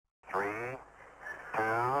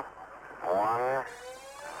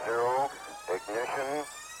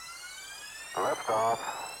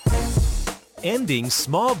ending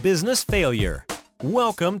small business failure.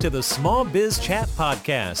 Welcome to the Small Biz Chat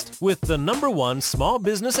Podcast with the #1 small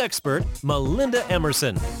business expert, Melinda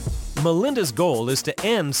Emerson. Melinda's goal is to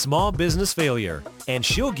end small business failure, and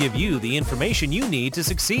she'll give you the information you need to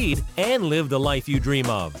succeed and live the life you dream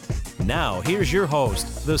of. Now, here's your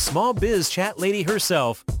host, the Small Biz Chat lady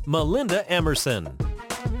herself, Melinda Emerson.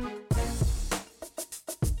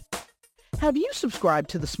 Have you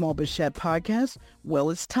subscribed to the Small Biz Chat podcast?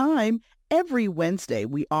 Well, it's time. Every Wednesday,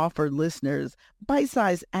 we offer listeners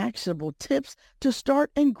bite-sized actionable tips to start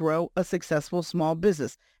and grow a successful small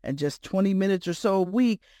business. In just 20 minutes or so a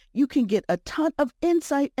week, you can get a ton of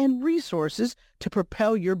insight and resources to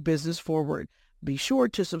propel your business forward. Be sure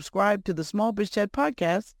to subscribe to the Small Biz Chat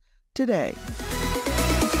podcast today.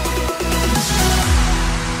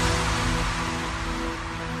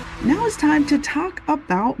 Now it's time to talk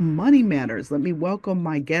about money matters. Let me welcome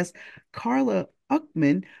my guest, Karla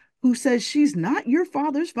Ukman, who says she's not your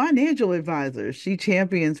father's financial advisor. She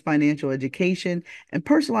champions financial education and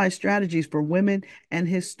personalized strategies for women and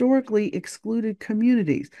historically excluded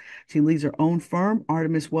communities. She leads her own firm,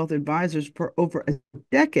 Artemis Wealth Advisors, for over a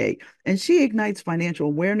decade, and she ignites financial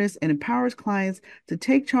awareness and empowers clients to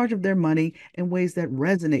take charge of their money in ways that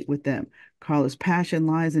resonate with them. Karla's passion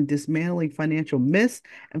lies in dismantling financial myths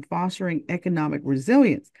and fostering economic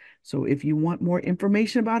resilience. So if you want more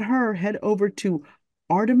information about her, head over to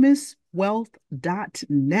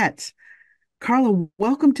artemiswealth.net. Karla,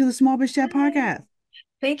 welcome to the Small Biz Chat podcast.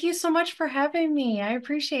 Thank you so much for having me. I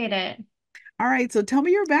appreciate it. All right, so tell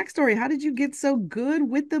me your backstory. How did you get so good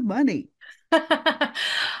with the money?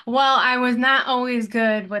 Well, I was not always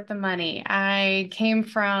good with the money. I came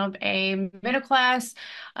from a middle class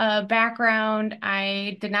background.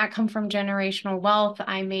 I did not come from generational wealth.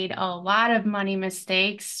 I made a lot of money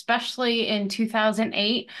mistakes, especially in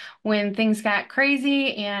 2008 when things got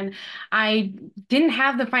crazy and I didn't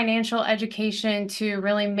have the financial education to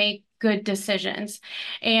really make good decisions.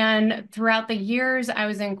 And throughout the years, I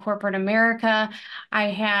was in corporate America. I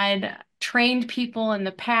had trained people in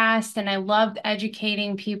the past and I loved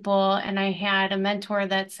educating people. And I had a mentor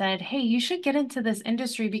that said, hey, you should get into this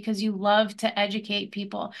industry because you love to educate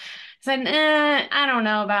people. I said, I don't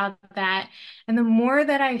know about that. And the more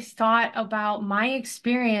that I thought about my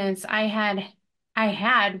experience I had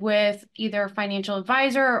with either a financial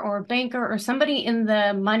advisor or a banker or somebody in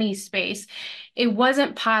the money space, it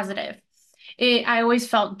wasn't positive. I always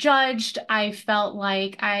felt judged. I felt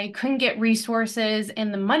like I couldn't get resources,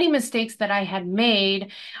 and the money mistakes that I had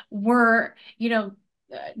made were,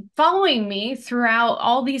 following me throughout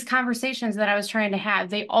all these conversations that I was trying to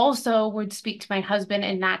have. They also would speak to my husband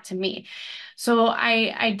and not to me. So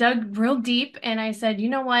I dug real deep and I said, you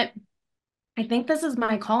know what? I think this is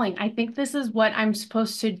my calling. I think this is what I'm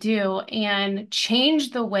supposed to do and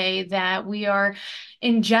change the way that we are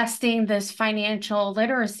ingesting this financial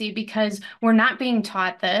literacy because we're not being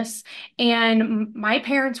taught this and my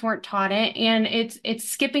parents weren't taught it and it's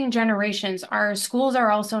skipping generations. Our schools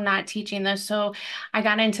are also not teaching this. So I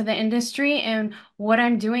got into the industry and what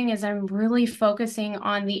I'm doing is I'm really focusing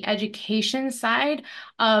on the education side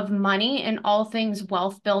of money and all things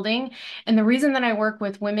wealth building. And the reason that I work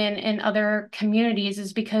with women in other communities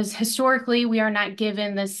is because historically we are not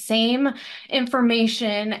given the same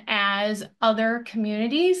information as other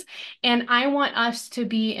communities. And I want us to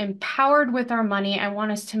be empowered with our money. I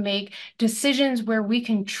want us to make decisions where we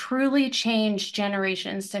can truly change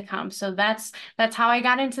generations to come. So that's how I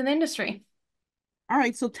got into the industry. All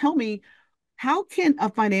right, so tell me, how can a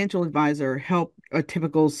financial advisor help a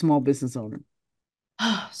typical small business owner?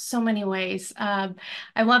 Oh, so many ways. I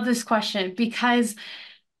love this question because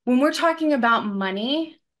when we're talking about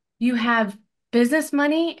money, you have business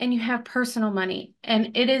money and you have personal money,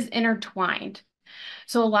 and it is intertwined.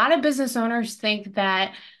 So a lot of business owners think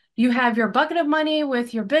that you have your bucket of money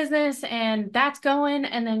with your business and that's going,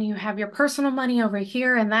 and then you have your personal money over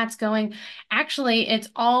here and that's going. Actually, it's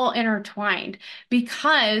all intertwined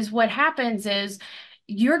because what happens is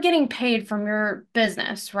you're getting paid from your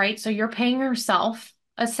business, right? So you're paying yourself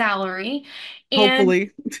a salary and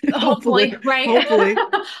Hopefully, hopefully, right? hopefully.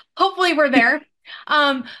 Hopefully we're there.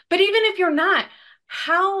 But even if you're not,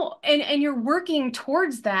 how and you're working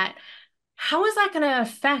towards that, how is that going to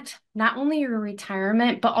affect not only your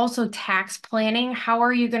retirement, but also tax planning? How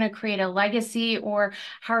are you going to create a legacy, or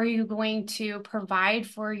how are you going to provide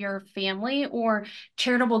for your family, or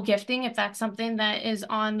charitable gifting if that's something that is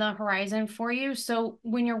on the horizon for you? So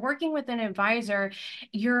when you're working with an advisor,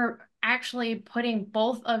 you're actually putting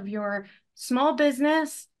both of your small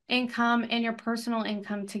business income and your personal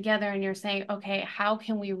income together, and you're saying, okay, how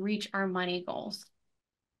can we reach our money goals?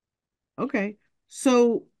 Okay.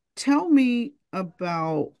 So tell me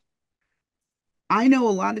about I know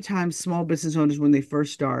a lot of times small business owners when they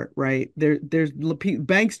first start, right?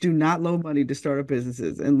 Banks do not loan money to start up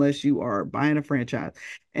businesses unless you are buying a franchise,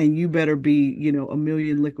 and you better be, a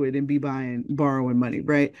million liquid and be borrowing money,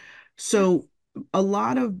 right? So a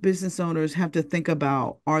lot of business owners have to think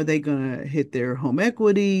about, are they going to hit their home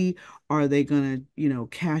equity? Are they going to,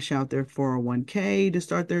 cash out their 401k to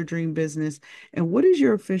start their dream business? And what is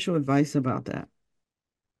your official advice about that?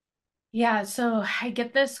 Yeah, so I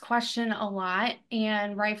get this question a lot,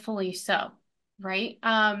 and rightfully so, right?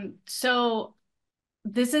 So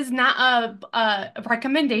this is not a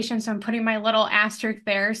recommendation, so I'm putting my little asterisk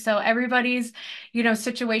there. So everybody's,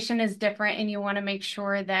 situation is different, and you want to make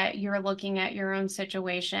sure that you're looking at your own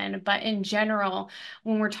situation. But in general,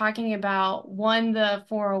 when we're talking about the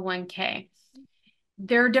 401k,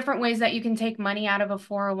 there are different ways that you can take money out of a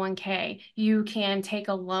 401k. You can take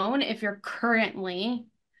a loan if you're currently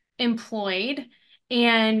employed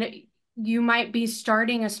and you might be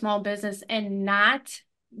starting a small business and not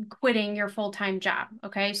quitting your full-time job.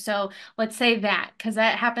 Okay. So let's say that, because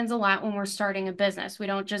that happens a lot when we're starting a business. We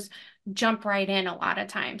don't just jump right in a lot of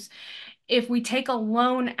times. If we take a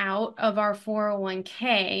loan out of our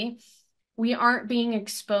 401k, we aren't being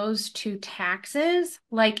exposed to taxes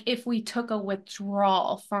like if we took a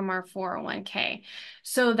withdrawal from our 401k.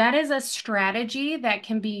 So that is a strategy that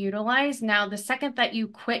can be utilized. Now, the second that you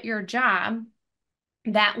quit your job,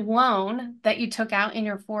 that loan that you took out in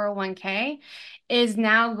your 401k is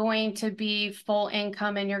now going to be full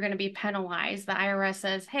income and you're going to be penalized. The IRS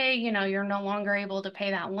says, hey, you're no longer able to pay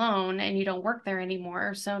that loan and you don't work there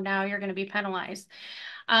anymore. So now you're going to be penalized.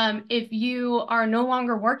 If you are no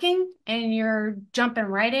longer working and you're jumping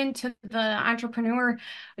right into the entrepreneur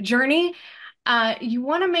journey, you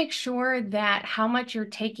want to make sure that how much you're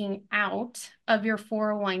taking out of your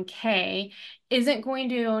 401k isn't going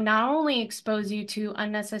to not only expose you to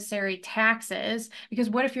unnecessary taxes, because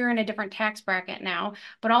what if you're in a different tax bracket now,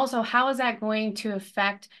 but also how is that going to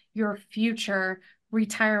affect your future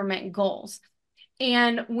retirement goals?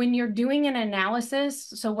 And when you're doing an analysis,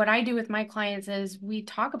 so what I do with my clients is we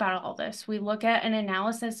talk about all this. We look at an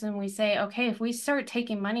analysis and we say, okay, if we start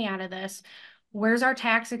taking money out of this, where's our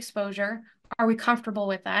tax exposure? Are we comfortable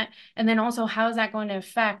with that? And then also, how is that going to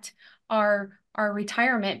affect our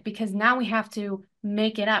retirement? Because now we have to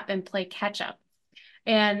make it up and play catch up.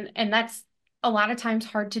 And that's a lot of times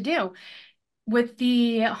hard to do. With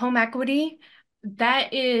the home equity,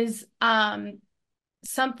 that is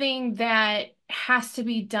something that has to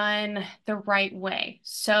be done the right way.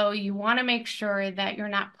 So you want to make sure that you're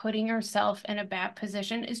not putting yourself in a bad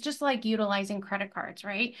position. It's just like utilizing credit cards,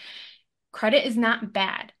 right? Credit is not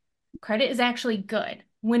bad. Credit is actually good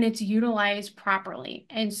when it's utilized properly.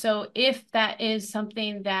 And so if that is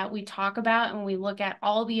something that we talk about and we look at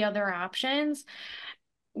all the other options,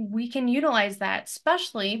 we can utilize that,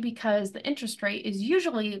 especially because the interest rate is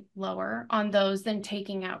usually lower on those than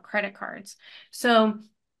taking out credit cards. So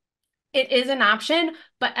it is an option,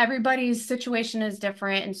 but everybody's situation is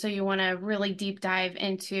different. And so you want to really deep dive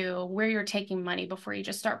into where you're taking money before you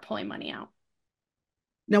just start pulling money out.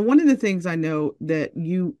 Now, one of the things I know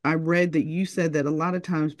I read that you said that a lot of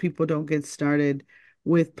times people don't get started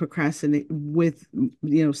with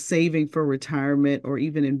saving for retirement or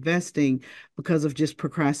even investing because of just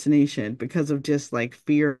procrastination, because of just like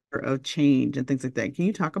fear of change and things like that. Can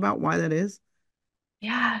you talk about why that is?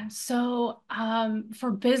 Yeah. So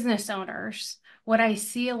for business owners, what I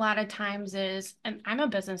see a lot of times is, and I'm a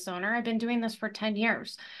business owner, I've been doing this for 10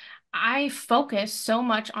 years. I focus so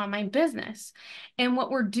much on my business. And what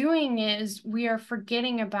we're doing is we are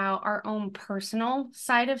forgetting about our own personal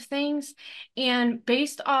side of things and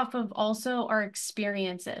based off of also our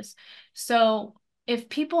experiences. So if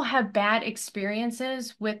people have bad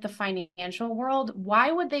experiences with the financial world, why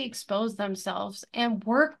would they expose themselves and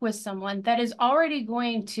work with someone that is already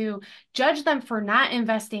going to judge them for not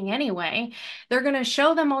investing anyway? They're going to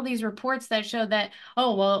show them all these reports that show that,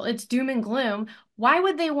 oh, well, it's doom and gloom. Why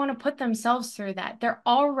would they want to put themselves through that? They're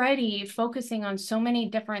already focusing on so many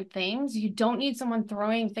different things. You don't need someone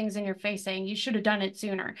throwing things in your face saying you should have done it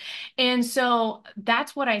sooner. And so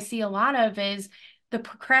that's what I see a lot of is the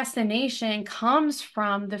procrastination comes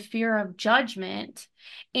from the fear of judgment.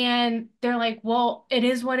 And they're like, well, it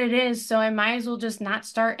is what it is. So I might as well just not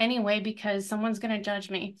start anyway because someone's going to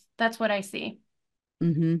judge me. That's what I see.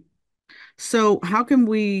 Hmm. So how can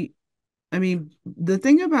we I mean, the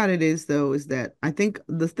thing about it is, though, is that I think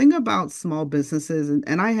the thing about small businesses,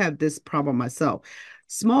 and I have this problem myself,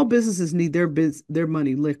 small businesses need their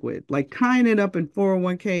money liquid. Like tying it up in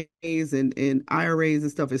 401ks and IRAs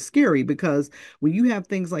and stuff is scary because when you have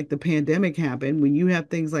things like the pandemic happen, when you have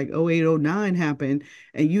things like 0809 happen,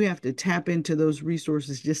 and you have to tap into those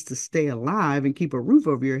resources just to stay alive and keep a roof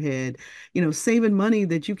over your head, saving money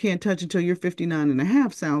that you can't touch until you're 59 and a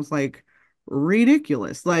half sounds like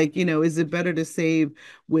ridiculous. Like, is it better to save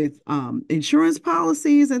with insurance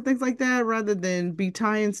policies and things like that rather than be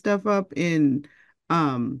tying stuff up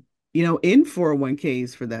um, in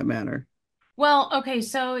 401ks for that matter? Well, okay,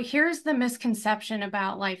 so here's the misconception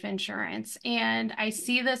about life insurance, and I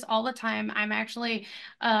see this all the time. I'm actually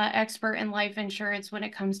expert in life insurance when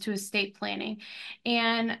it comes to estate planning,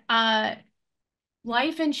 and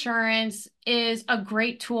life insurance is a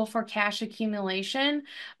great tool for cash accumulation,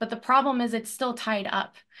 but the problem is it's still tied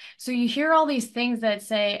up. So you hear all these things that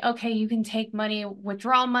say, okay, you can take money,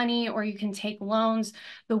 withdraw money, or you can take loans.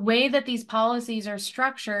 The way that these policies are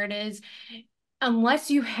structured is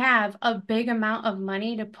unless you have a big amount of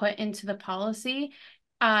money to put into the policy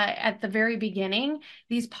at the very beginning,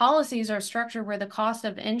 these policies are structured where the cost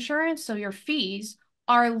of insurance, so your fees,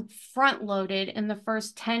 are front loaded in the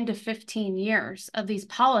first 10 to 15 years of these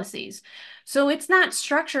policies. So it's not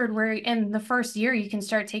structured where in the first year you can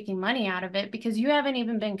start taking money out of it because you haven't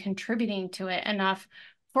even been contributing to it enough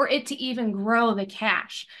for it to even grow the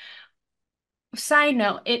cash. Side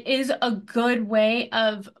note, it is a good way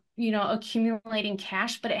of, accumulating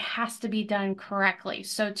cash, but it has to be done correctly.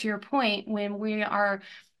 So to your point, when we are,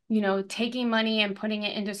 taking money and putting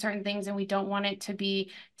it into certain things and we don't want it to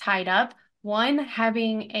be tied up, one,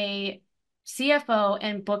 having a CFO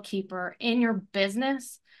and bookkeeper in your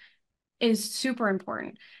business is super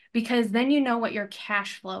important because then you know what your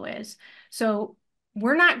cash flow is. So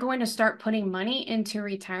we're not going to start putting money into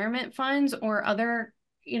retirement funds or other,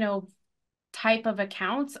 type of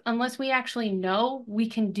accounts unless we actually know we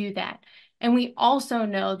can do that. And we also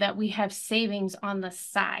know that we have savings on the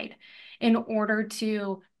side in order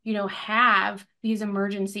to, have these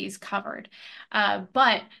emergencies covered.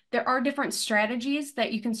 But there are different strategies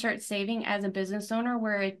that you can start saving as a business owner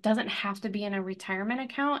where it doesn't have to be in a retirement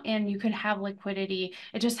account and you could have liquidity.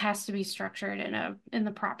 It just has to be structured in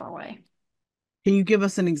the proper way. Can you give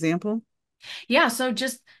us an example? Yeah, so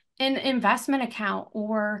just an investment account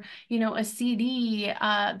or, a CD,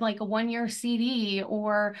 like a 1 year CD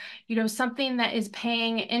or, something that is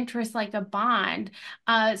paying interest like a bond,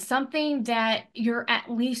 something that you're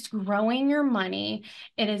at least growing your money.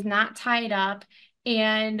 It is not tied up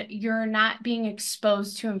and you're not being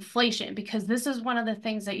exposed to inflation because this is one of the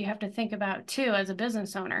things that you have to think about too as a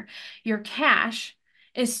business owner. Your cash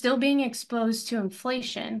is still being exposed to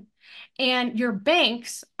inflation and your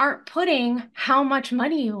banks aren't putting how much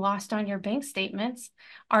money you lost on your bank statements,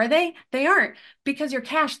 are they? They aren't because your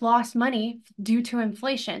cash lost money due to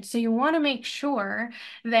inflation. So you want to make sure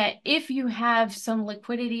that if you have some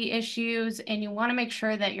liquidity issues and you want to make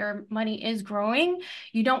sure that your money is growing,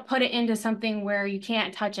 you don't put it into something where you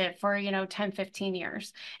can't touch it for, 10, 15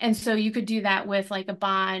 years. And so you could do that with like a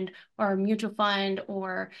bond or a mutual fund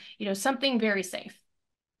or, something very safe.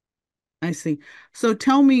 I see. So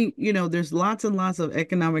tell me, there's lots and lots of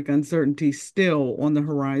economic uncertainty still on the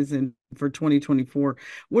horizon for 2024.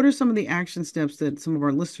 What are some of the action steps that some of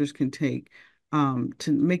our listeners can take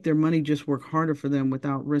to make their money just work harder for them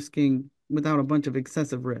without a bunch of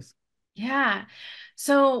excessive risk? Yeah.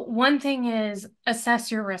 So one thing is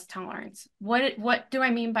assess your risk tolerance. What do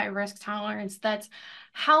I mean by risk tolerance? That's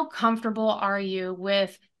how comfortable are you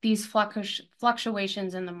with these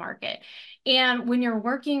fluctuations in the market? And when you're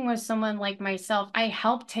working with someone like myself, I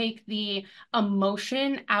help take the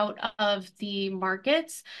emotion out of the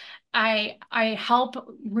markets. I help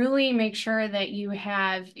really make sure that you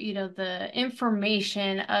have, the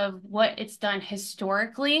information of what it's done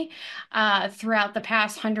historically throughout the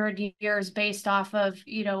past 100 years based off of,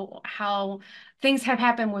 how things have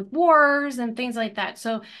happened with wars and things like that.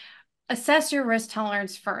 So assess your risk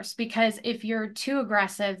tolerance first, because if you're too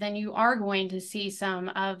aggressive, then you are going to see some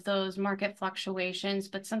of those market fluctuations,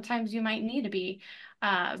 but sometimes you might need to be.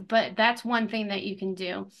 But that's one thing that you can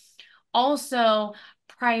do. Also,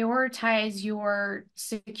 prioritize your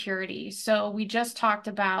security. So we just talked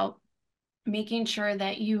about making sure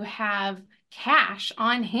that you have cash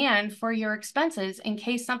on hand for your expenses in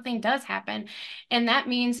case something does happen. And that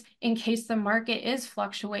means in case the market is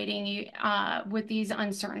fluctuating with these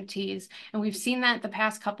uncertainties. And we've seen that the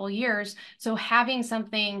past couple of years. So having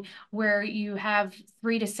something where you have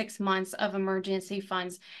 3 to 6 months of emergency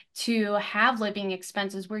funds to have living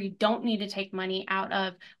expenses where you don't need to take money out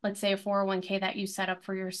of, let's say, a 401k that you set up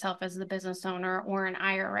for yourself as the business owner or an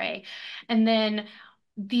IRA. And then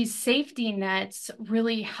these safety nets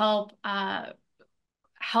really help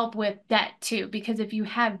with debt too, because if you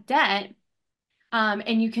have debt,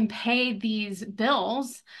 and you can pay these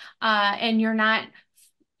bills, and you're not,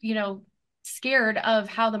 you know, scared of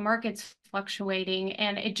how the market's fluctuating,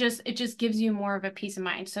 and it just gives you more of a peace of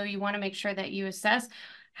mind. So you want to make sure that you assess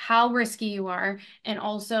how risky you are, and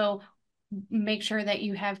also make sure that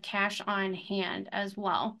you have cash on hand as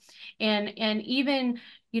well. And even,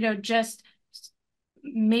 just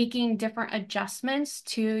making different adjustments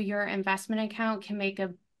to your investment account can make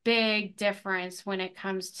a big difference when it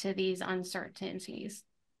comes to these uncertainties.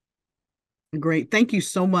 Great. Thank you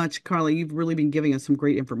so much, Karla. You've really been giving us some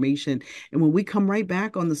great information. And when we come right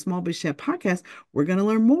back on the Small Biz Chat podcast, we're going to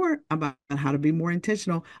learn more about how to be more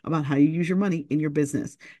intentional about how you use your money in your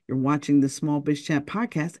business. You're watching the Small Biz Chat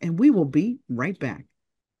podcast, and we will be right back.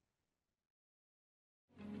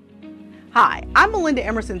 Hi, I'm Melinda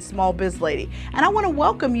Emerson, Small Biz Lady, and I want to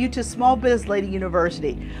welcome you to Small Biz Lady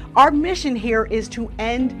University. Our mission here is to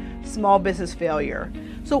end small business failure.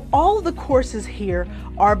 So all of the courses here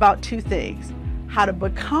are about two things: how to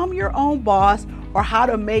become your own boss, or how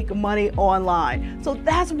to make money online. So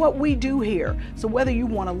that's what we do here. So whether you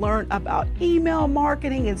want to learn about email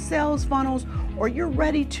marketing and sales funnels, or you're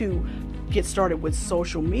ready to get started with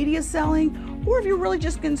social media selling, or if you're really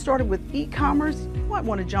just getting started with e-commerce, you might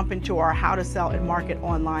want to jump into our How to Sell and Market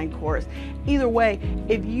Online course. Either way,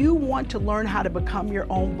 if you want to learn how to become your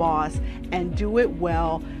own boss and do it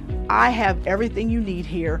well, I have everything you need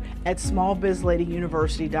here at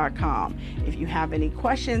smallbizladyuniversity.com. If you have any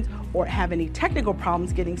questions or have any technical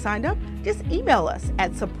problems getting signed up, just email us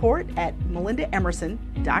at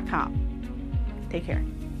support@melindaemerson.com. Take care.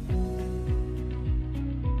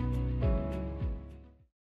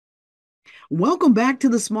 Welcome back to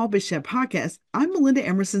the Small Biz Chat podcast. I'm Melinda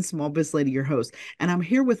Emerson, Small Biz Lady, your host, and I'm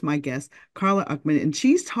here with my guest, Karla Ukman, and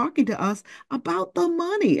she's talking to us about the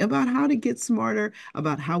money, about how to get smarter,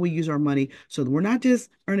 about how we use our money so that we're not just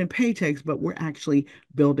earning paychecks, but we're actually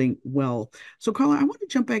building wealth. So, Karla, I want to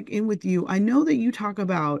jump back in with you. I know that you talk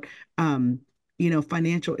about,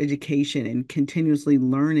 financial education and continuously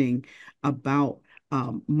learning about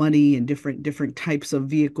money and different types of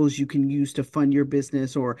vehicles you can use to fund your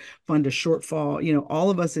business or fund a shortfall. All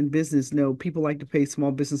of us in business know people like to pay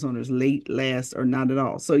small business owners late, last, or not at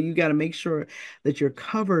all. So you got to make sure that you're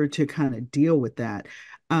covered to kind of deal with that.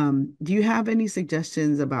 Do you have any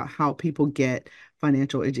suggestions about how people get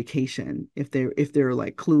financial education if they're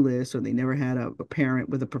like clueless, or they never had a parent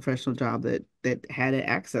with a professional job that had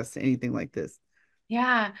access to anything like this?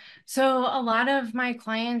 Yeah. So a lot of my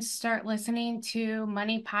clients start listening to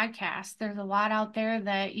money podcasts. There's a lot out there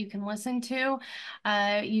that you can listen to.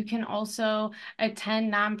 You can also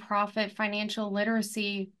attend nonprofit financial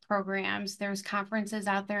literacy programs. There's conferences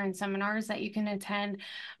out there and seminars that you can attend.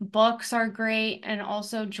 Books are great, and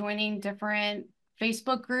also joining different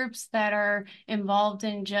Facebook groups that are involved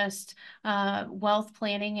in just wealth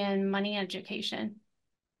planning and money education.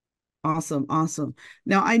 Awesome, awesome.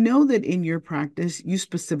 Now, I know that in your practice, you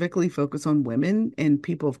specifically focus on women and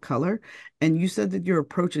people of color, and you said that your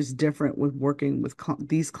approach is different with working with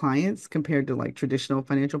these clients compared to like traditional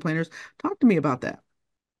financial planners. Talk to me about that.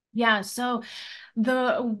 Yeah, so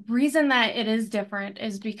the reason that it is different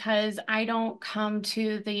is because I don't come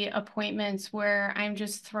to the appointments where I'm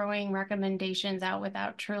just throwing recommendations out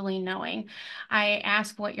without truly knowing. I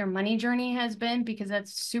ask what your money journey has been, because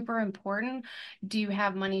that's super important. Do you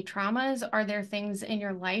have money traumas? Are there things in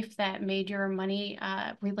your life that made your money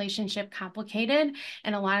relationship complicated?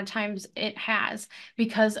 And a lot of times it has,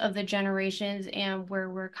 because of the generations and where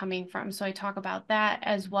we're coming from. So I talk about that,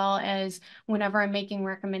 as well as whenever I'm making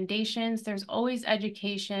recommendations, there's always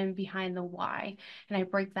education behind the why. And I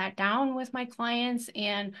break that down with my clients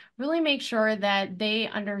and really make sure that they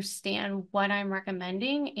understand what I'm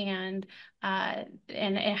recommending, and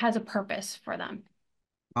it has a purpose for them.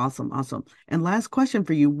 Awesome, awesome. And last question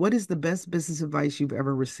for you, what is the best business advice you've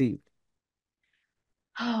ever received?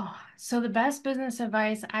 Oh, so the best business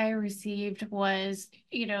advice I received was,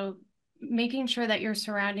 making sure that you're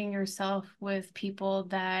surrounding yourself with people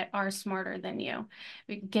that are smarter than you.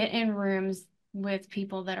 Get in rooms with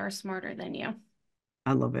people that are smarter than you.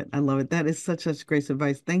 I love it. I love it. That is such great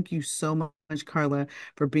advice. Thank you so much, Karla,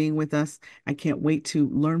 for being with us. I can't wait to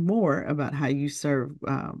learn more about how you serve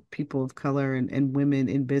people of color and women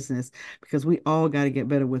in business, because we all got to get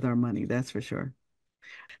better with our money. That's for sure.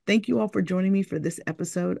 Thank you all for joining me for this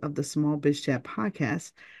episode of the Small Biz Chat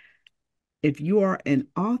podcast. If you are an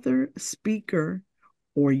author, speaker,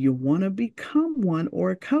 or you want to become one or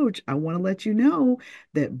a coach, I want to let you know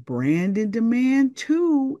that Brand in Demand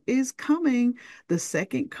 2 is coming. The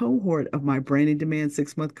second cohort of my Brand in Demand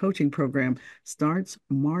 6-month coaching program starts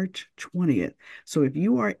March 20th. So if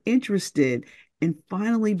you are interested in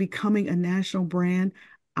finally becoming a national brand,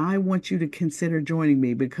 I want you to consider joining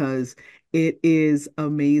me because it is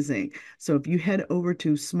amazing. So if you head over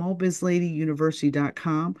to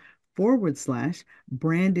smallbizladyuniversity.com/,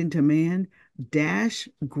 brand in demand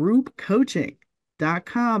group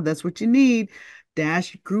coaching.com. That's what you need.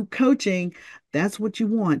 Group coaching. That's what you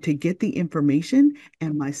want to get the information.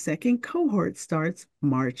 And my second cohort starts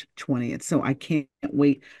March 20th. So I can't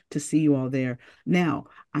wait to see you all there. Now,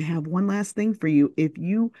 I have one last thing for you. If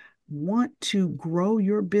you want to grow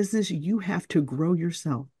your business, you have to grow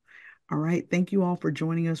yourself. All right. Thank you all for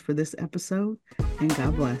joining us for this episode, and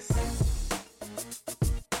God bless.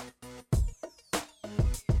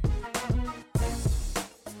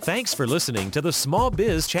 Thanks for listening to the Small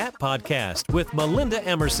Biz Chat Podcast with Melinda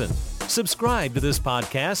Emerson. Subscribe to this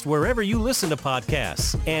podcast wherever you listen to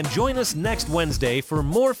podcasts and join us next Wednesday for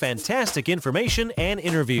more fantastic information and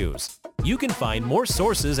interviews. You can find more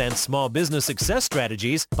sources and small business success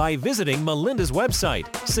strategies by visiting Melinda's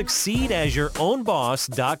website,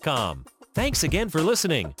 succeedasYourOwnBoss.com. Thanks again for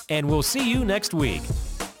listening, and we'll see you next week.